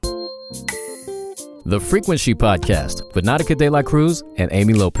The Frequency Podcast with Nautica De La Cruz and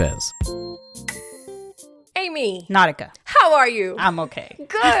Amy Lopez. Amy. Nautica. How are you? I'm okay.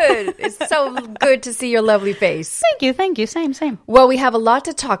 Good. It's so good to see your lovely face. Thank you. Same. Well, we have a lot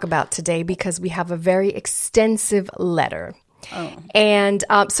to talk about today because we have a very extensive letter. Oh. And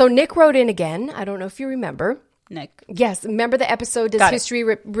so Nick wrote in again. I don't know if you remember. Nick. Yes. Remember the episode, Does History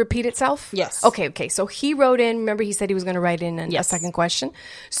Repeat Itself? Yes. Okay. So he wrote in. Remember he said he was going to write in a second question?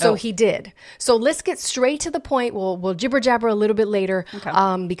 So he did. So let's get straight to the point. We'll jibber jabber a little bit later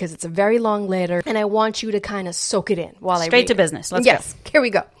because it's a very long letter. And I want you to kind of soak it in while I read Straight to business. Let's go. Here we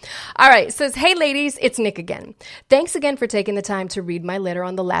go. All right. It says, hey, ladies, it's Nick again. Thanks again for taking the time to read my letter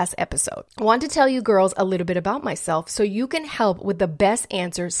on the last episode. I want to tell you girls a little bit about myself so you can help with the best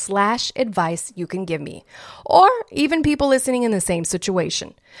answer/advice you can give me. Or even people listening in the same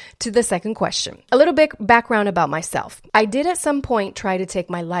situation. To the second question, a little bit background about myself. I did at some point try to take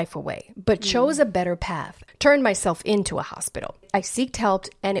my life away, but chose a better path, turned myself into a hospital. I sought help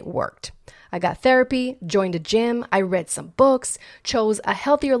and it worked. I got therapy, joined a gym, I read some books, chose a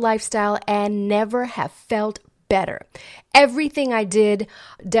healthier lifestyle, and never have felt better. Everything I did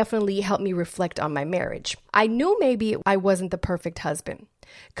definitely helped me reflect on my marriage. I knew maybe I wasn't the perfect husband.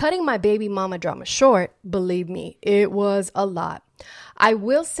 Cutting my baby mama drama short, believe me, it was a lot. I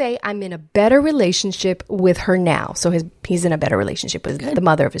will say I'm in a better relationship with her now. So he's in a better relationship with the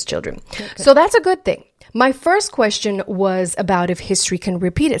mother of his children. Good. So that's a good thing. My first question was about if history can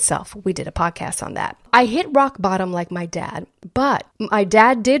repeat itself. We did a podcast on that. I hit rock bottom like my dad, but my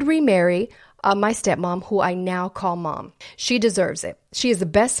dad did remarry my stepmom, who I now call mom. She deserves it. She is the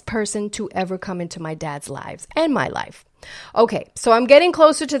best person to ever come into my dad's lives and my life. Okay, so I'm getting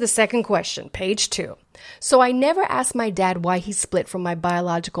closer to the second question, page 2. So I never asked my dad why he split from my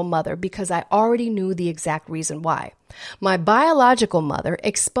biological mother because I already knew the exact reason why. My biological mother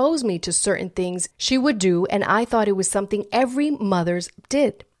exposed me to certain things she would do, and I thought it was something every mother's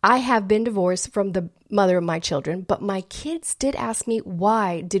did. I have been divorced from the mother of my children, but my kids did ask me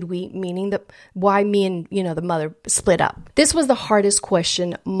why why me and, the mother split up. This was the hardest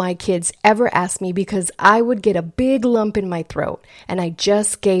question my kids ever asked me because I would get a big lump in my throat, and I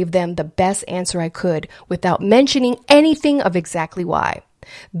just gave them the best answer I could without mentioning anything of exactly why.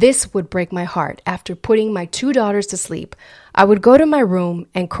 This would break my heart. After putting my 2 daughters to sleep, I would go to my room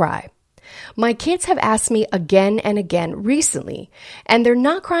and cry. My kids have asked me again and again recently, and they're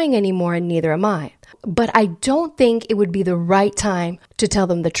not crying anymore, and neither am I. But I don't think it would be the right time to tell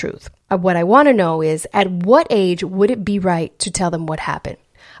them the truth. What I want to know is, at what age would it be right to tell them what happened?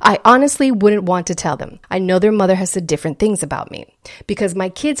 I honestly wouldn't want to tell them. I know their mother has said different things about me because my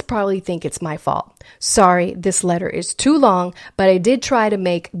kids probably think it's my fault. Sorry, this letter is too long, but I did try to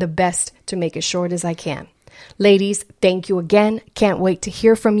make the best to make it short as I can. Ladies, thank you again. Can't wait to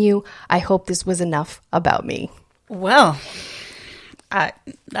hear from you. I hope this was enough about me. Well,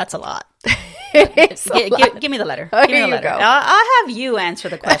 that's a lot. Give me the letter. Oh, give me the letter. Go. I'll have you answer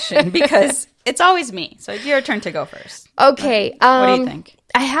the question because it's always me. So it's your turn to go first. Okay. What do you think?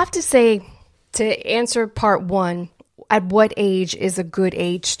 I have to say, to answer part 1, at what age is a good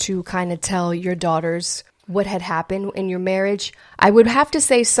age to kind of tell your daughters what had happened in your marriage? I would have to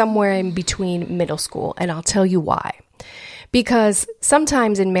say somewhere in between middle school, and I'll tell you why. Because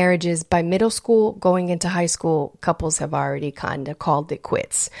sometimes in marriages, by middle school, going into high school, couples have already kind of called it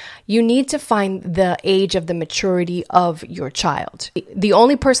quits. You need to find the age of the maturity of your child. The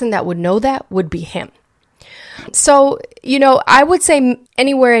only person that would know that would be him. So, I would say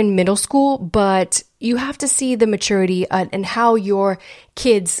anywhere in middle school, but you have to see the maturity and how your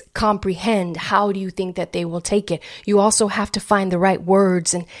kids comprehend. How do you think that they will take it? You also have to find the right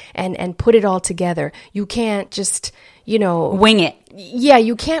words and put it all together. You can't just, wing it. Yeah,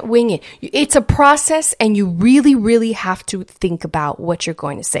 you can't wing it. It's a process, and you really, really have to think about what you're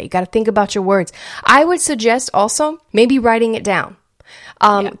going to say. You got to think about your words. I would suggest also maybe writing it down,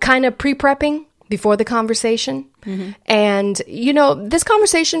 kind of pre-prepping before the conversation. Mm-hmm. And, this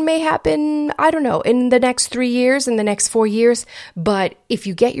conversation may happen, I don't know, in the next 3 years, in the next 4 years. But if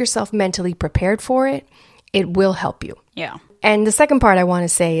you get yourself mentally prepared for it, it will help you. Yeah. And the second part I want to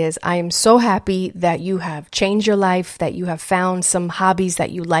say is I am so happy that you have changed your life, that you have found some hobbies that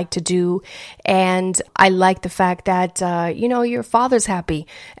you like to do. And I like the fact that, your father's happy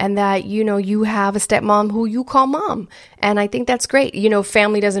and that, you have a stepmom who you call mom. And I think that's great.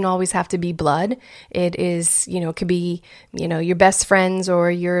 Family doesn't always have to be blood. It is, could be, your best friends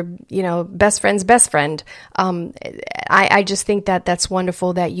or your, best friend's best friend. I just think that that's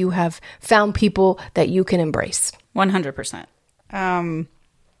wonderful that you have found people that you can embrace. 100%.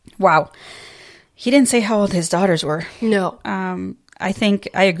 Wow. He didn't say how old his daughters were. No. I think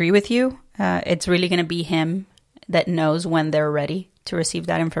I agree with you. It's really going to be him that knows when they're ready to receive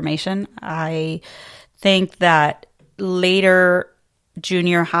that information. I think that later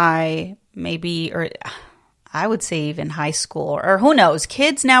junior high, maybe, or I would say even high school, or who knows,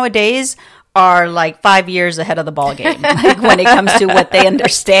 kids nowadays are like 5 years ahead of the ball game like when it comes to what they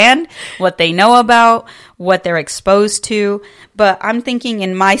understand, what they know about, what they're exposed to. But I'm thinking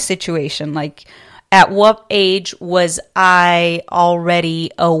in my situation, like, at what age was I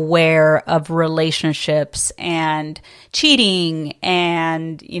already aware of relationships and cheating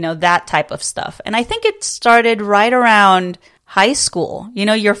and, that type of stuff? And I think it started right around high school.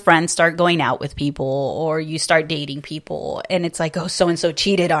 Your friends start going out with people, or you start dating people, and it's like, oh, so-and-so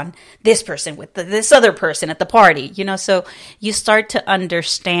cheated on this person with this other person at the party, so you start to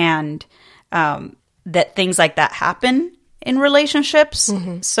understand that things like that happen in relationships.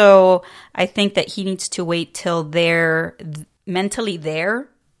 Mm-hmm. So I think that he needs to wait till they're mentally there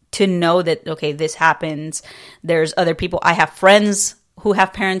to know that, okay, this happens. There's other people. I have friends who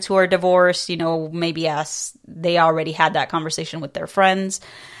have parents who are divorced, maybe they already had that conversation with their friends.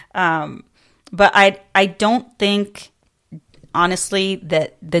 But I don't think, honestly,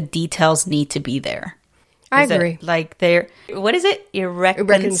 that the details need to be difference. I agree. Like what is it?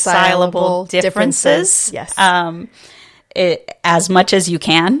 Irreconcilable differences. Yes. As much as you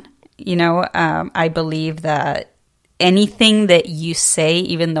can, I believe that anything that you say,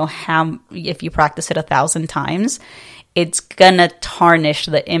 even though if you practice it 1,000 times, it's gonna tarnish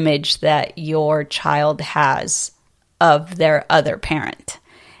the image that your child has of their other parent.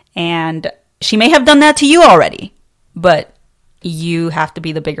 And she may have done that to you already, but you have to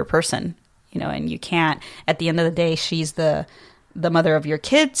be the bigger person, and you can't, at the end of the day, she's the mother of your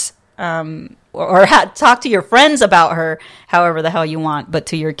kids. Or talk to your friends about her however the hell you want. But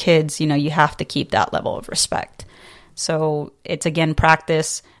to your kids, you have to keep that level of respect. So it's, again,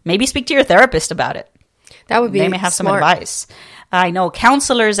 practice. Maybe speak to your therapist about it. That would be They may have smart. some advice. I know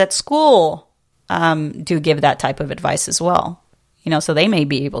counselors at school do give that type of advice as well. So they may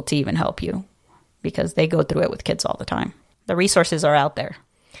be able to even help you because they go through it with kids all the time. The resources are out there.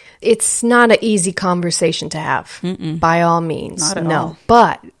 It's not an easy conversation to have, by all means. Not at all.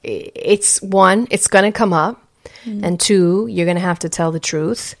 But it's one, it's going to come up. And two, you're going to have to tell the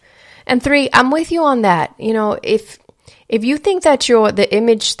truth. And three, I'm with you on that. If you think that the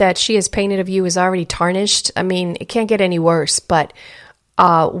image that she has painted of you is already tarnished, I mean, it can't get any worse. But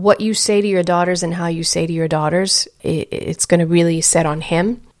what you say to your daughters and how you say to your daughters, it's going to really set on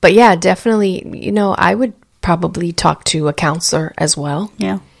him. But yeah, definitely, I would probably talk to a counselor as well.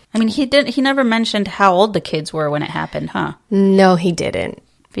 Yeah. I mean, he never mentioned how old the kids were when it happened, huh? No, he didn't.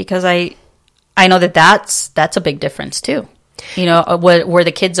 Because I know that's a big difference too. Were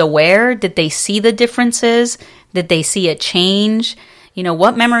the kids aware? Did they see the differences? Did they see a change?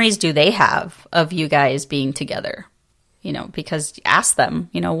 What memories do they have of you guys being together? Because ask them,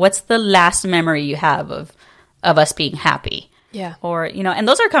 what's the last memory you have of us being happy? Yeah. Or, and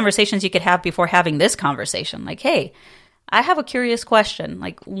those are conversations you could have before having this conversation. Like, hey, I have a curious question.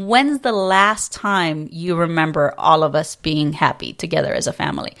 Like, when's the last time you remember all of us being happy together as a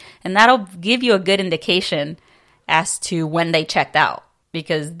family? And that'll give you a good indication as to when they checked out.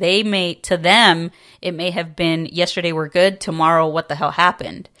 Because to them, it may have been, yesterday we're good, tomorrow what the hell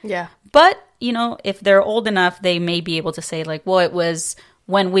happened? Yeah. But, if they're old enough, they may be able to say, like, well, it was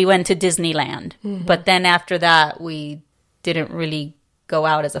when we went to Disneyland. Mm-hmm. But then after that, we didn't really go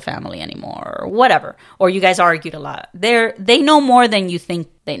out as a family anymore, or whatever. Or you guys argued a lot. They know more than you think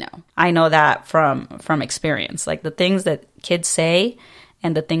they know. I know that from experience. Like, the things that kids say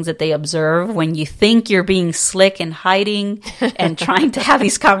and the things that they observe when you think you're being slick and hiding and trying to have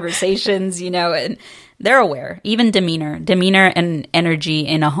these conversations, and they're aware. Even demeanor and energy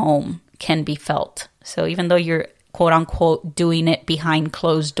in a home can be felt. So even though you're quote unquote doing it behind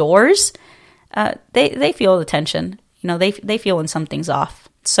closed doors, they feel the tension. They feel when something's off.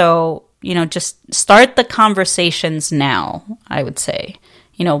 So, just start the conversations now, I would say.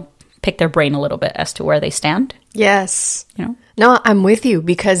 Pick their brain a little bit as to where they stand. Yes. No, I'm with you,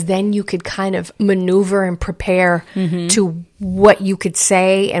 because then you could kind of maneuver and prepare to what you could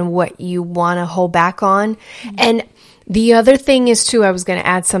say and what you want to hold back on. Mm-hmm. And the other thing is, too, I was going to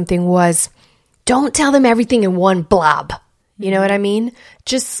add something, was don't tell them everything in one blob. You know what I mean?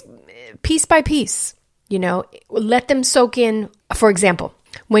 Just piece by piece. Let them soak in. For example,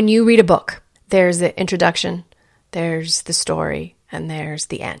 when you read a book, there's the introduction, there's the story, and there's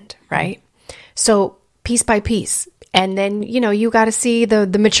the end, right? So piece by piece. And then, you got to see the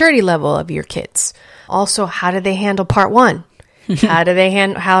maturity level of your kids. Also, how do they handle part one? How do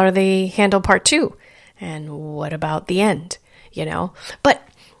they handle part two? And what about the end? But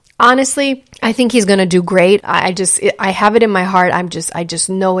honestly, I think he's going to do great. I have it in my heart. I just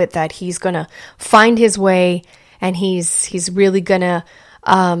know it that he's going to find his way, and he's really going to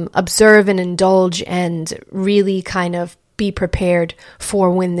observe and indulge and really kind of be prepared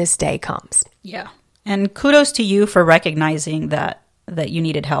for when this day comes. Yeah. And kudos to you for recognizing that you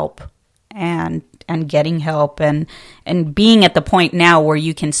needed help and getting help and being at the point now where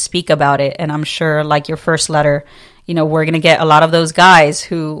you can speak about it. And I'm sure, like your first letter, we're going to get a lot of those guys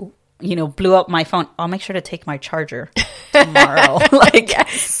who, blew up my phone. I'll make sure to take my charger tomorrow,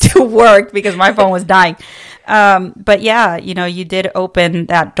 to work because my phone was dying. But yeah, you did open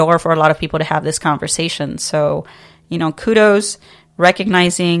that door for a lot of people to have this conversation. So, kudos,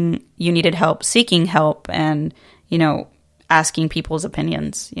 recognizing you needed help, seeking help, and, asking people's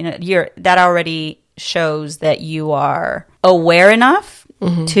opinions. That already shows that you are aware enough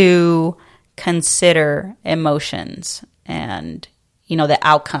to consider emotions and, the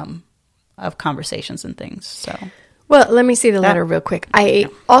outcome of conversations and things. So, well, let me see the letter real quick. I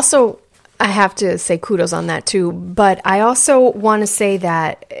have to say kudos on that too, but I also want to say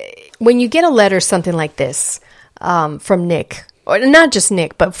that when you get a letter, something like this, from Nick, or not just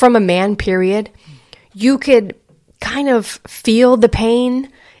Nick, but from a man, period, you could kind of feel the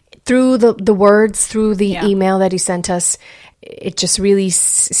pain through the words, through the email that he sent us. It just really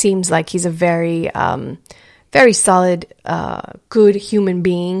seems like he's a very, very solid, good human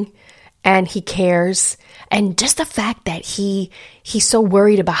being, and he cares. And just the fact that he's so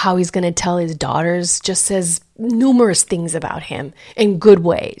worried about how he's going to tell his daughters just says numerous things about him in good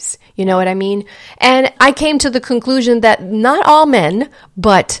ways. You know what I mean? And I came to the conclusion that not all men,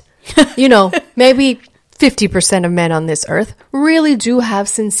 but, maybe 50% of men on this earth really do have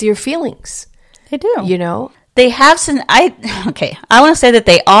sincere feelings. They do. They have I want to say that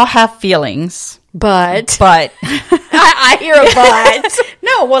they all have feelings. But I hear a but.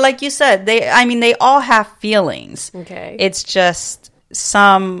 No, well, like you said, they all have feelings. Okay. It's just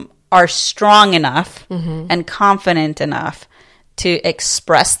some are strong enough and confident enough to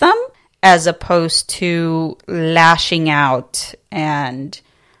express them as opposed to lashing out, and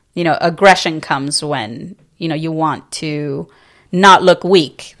aggression comes when you want to not look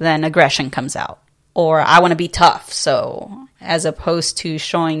weak, then aggression comes out. Or I want to be tough, so as opposed to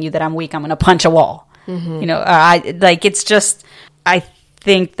showing you that I'm weak, I'm going to punch a wall. It's just, I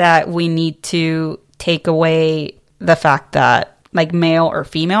think that we need to take away the fact that, like, male or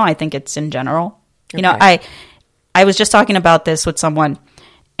female, I think it's in general. Okay. I was just talking about this with someone,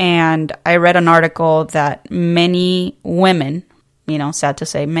 and I read an article that many women, sad to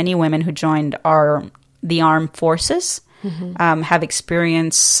say, many women who joined the armed forces have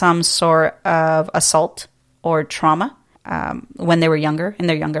experienced some sort of assault or trauma when they were younger, in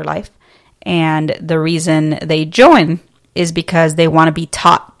their younger life. And the reason they join is because they want to be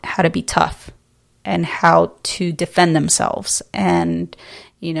taught how to be tough and how to defend themselves, and,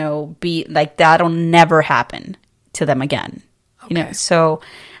 be like, that'll never happen to them again. Okay. So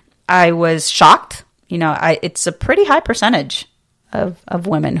I was shocked. It's a pretty high percentage of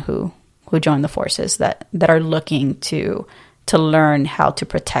women who join the forces that are looking to learn how to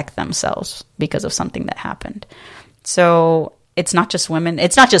protect themselves because of something that happened. So it's not just women,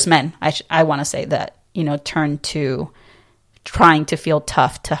 it's not just men. I want to say that, turn to trying to feel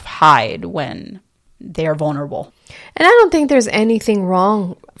tough to hide when they're vulnerable. And I don't think there's anything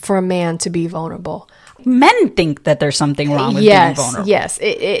wrong for a man to be vulnerable. Men think that there's something wrong with being vulnerable. Yes,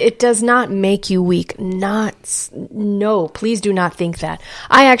 it does not make you weak. No, please do not think that.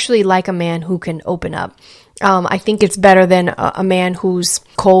 I actually like a man who can open up. I think it's better than a man who's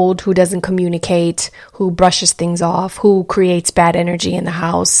cold, who doesn't communicate, who brushes things off, who creates bad energy in the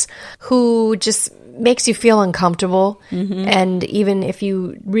house, who just makes you feel uncomfortable. And even if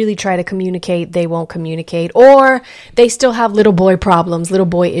you really try to communicate, they won't communicate, or they still have little boy problems, little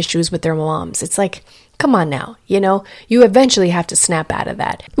boy issues with their moms. It's like, come on now, you eventually have to snap out of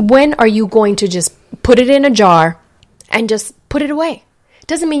that. When are you going to just put it in a jar and just put it away?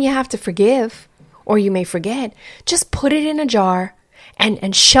 Doesn't mean you have to forgive, or you may forget. Just put it in a jar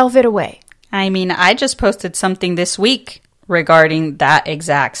and shelve it away. I just posted something this week regarding that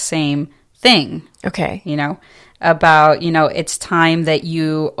exact same thing. Okay. About, it's time that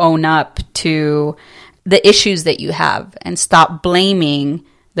you own up to the issues that you have and stop blaming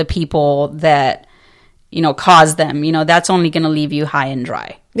the people that, cause them. That's only going to leave you high and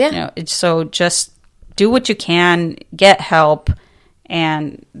dry. Yeah. So just do what you can, get help.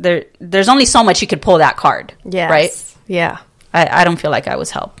 And there's only so much you could pull that card. Yes. Right? Yeah. I don't feel like I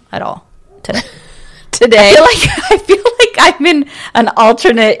was helped at all today. Today. I feel like like I'm in an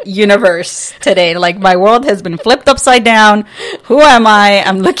alternate universe today. Like my world has been flipped upside down. Who am I?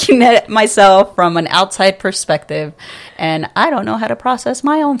 I'm looking at myself from an outside perspective, and I don't know how to process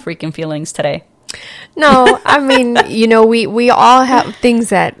my own freaking feelings today. No, I mean, we all have things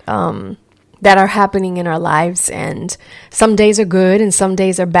that are happening in our lives, and some days are good and some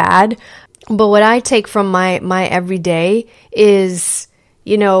days are bad. But what I take from my everyday is,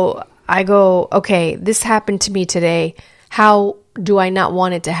 I go, okay, this happened to me today. How do I not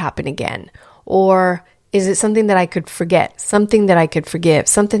want it to happen again? Or is it something that I could forget, something that I could forgive,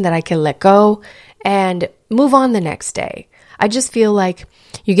 something that I can let go and move on the next day? I just feel like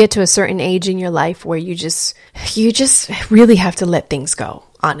you get to a certain age in your life where you just really have to let things go,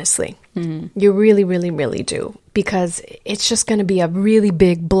 honestly. Mm-hmm. You really, really, really do. Because it's just going to be a really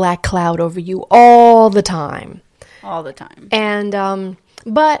big black cloud over you all the time. All the time. And,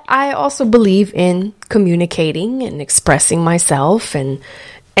 but I also believe in communicating and expressing myself and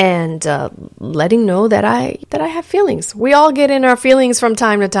letting know that I have feelings. We all get in our feelings from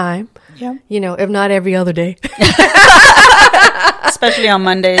time to time. Yeah. If not every other day. Especially on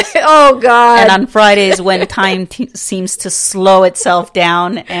Mondays. Oh, God. And on Fridays when time seems to slow itself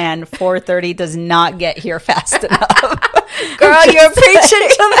down and 4:30 does not get here fast enough. Girl, you're preaching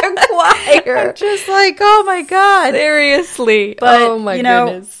to the choir. I'm just like, oh, my God. Seriously. But, oh, my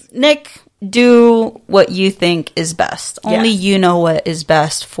goodness. Nick, do what you think is best. Yes. Only you know what is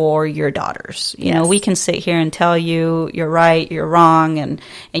best for your daughters. You know, we can sit here and tell you you're right, you're wrong, and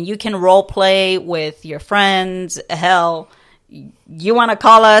you can role play with your friends. Hell, you want to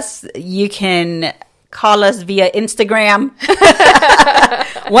call us, you can call us via Instagram.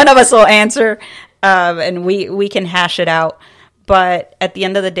 One of us will answer, and we can hash it out. But at the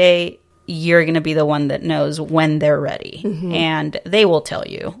end of the day, you're going to be the one that knows when they're ready. Mm-hmm. And they will tell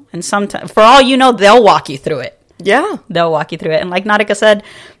you. And sometimes, for all you know, they'll walk you through it. Yeah. They'll walk you through it. And like Nautica said,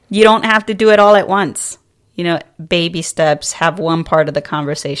 you don't have to do it all at once. Baby steps, have one part of the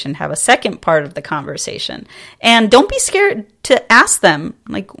conversation, have a second part of the conversation. And don't be scared to ask them,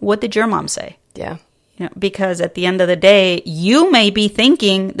 like, what did your mom say? Yeah. Because at the end of the day, you may be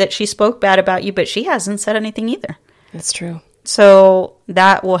thinking that she spoke bad about you, but she hasn't said anything either. That's true. So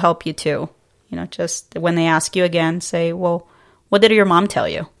that will help you too. Just when they ask you again, say, well, what did your mom tell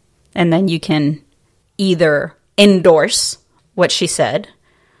you? And then you can either endorse what she said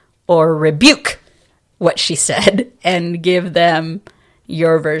or rebuke what she said and give them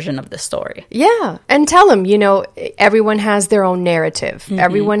your version of the story. Yeah. And tell them, everyone has their own narrative. Mm-hmm.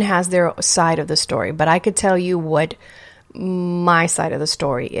 Everyone has their side of the story. But I could tell you what my side of the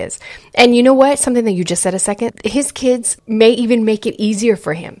story is. And you know what? Something that you just said a second. His kids may even make it easier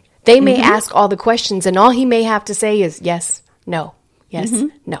for him. They may ask all the questions and all he may have to say is yes, no, yes,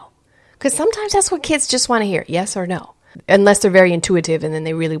 no. Because sometimes that's what kids just want to hear, yes or no. Unless they're very intuitive and then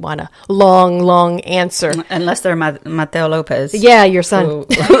they really want a long, long answer. Unless they're Mateo Lopez. Yeah, your son.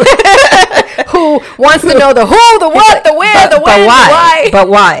 Who wants to know the who, the what, the where, the when, why. But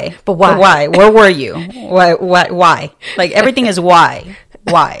why? But why? Where were you? Why? Like, everything is why.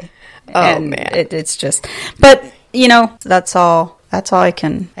 Why? Oh, man. It's just... But, that's all I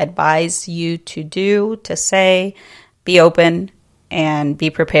can advise you to do, to say. Be open and be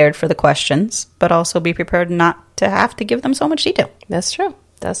prepared for the questions, but also be prepared not to have to give them so much detail. That's true.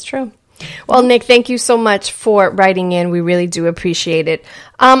 That's true. Well, Nick, thank you so much for writing in. We really do appreciate it.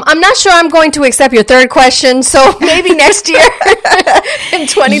 I'm not sure I'm going to accept your third question, so maybe next year in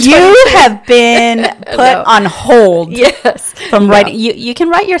 2020. You have been put on hold. Yes. From writing. You can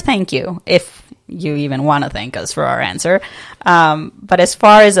write your thank you if you even want to thank us for our answer. But as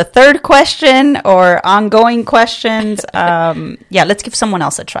far as a third question or ongoing questions, let's give someone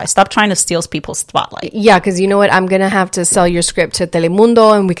else a try. Stop trying to steal people's spotlight. Yeah, because you know what? I'm going to have to sell your script to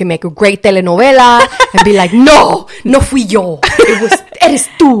Telemundo and we can make a great telenovela and be like, no fui yo. It was, eres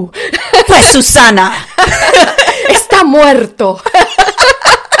tú. Pues Susana. Está muerto.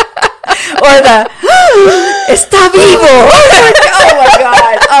 Or the, está vivo. Oh my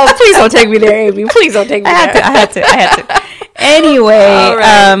God. Oh, please don't take me there, Amy. Please don't take me there. I had to. Anyway,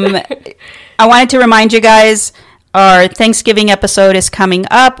 right. I wanted to remind you guys, our Thanksgiving episode is coming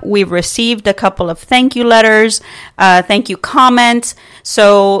up. We've received a couple of thank you letters, thank you comments.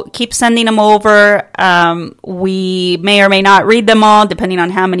 So keep sending them over. We may or may not read them all, depending on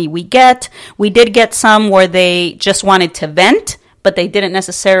how many we get. We did get some where they just wanted to vent, but they didn't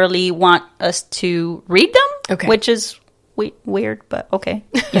necessarily want us to read them, which is weird, but okay,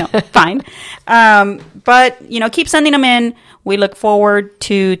 fine. But, keep sending them in. We look forward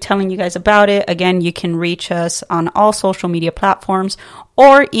to telling you guys about it. Again, you can reach us on all social media platforms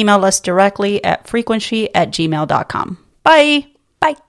or email us directly at frequency@gmail.com. Bye. Bye.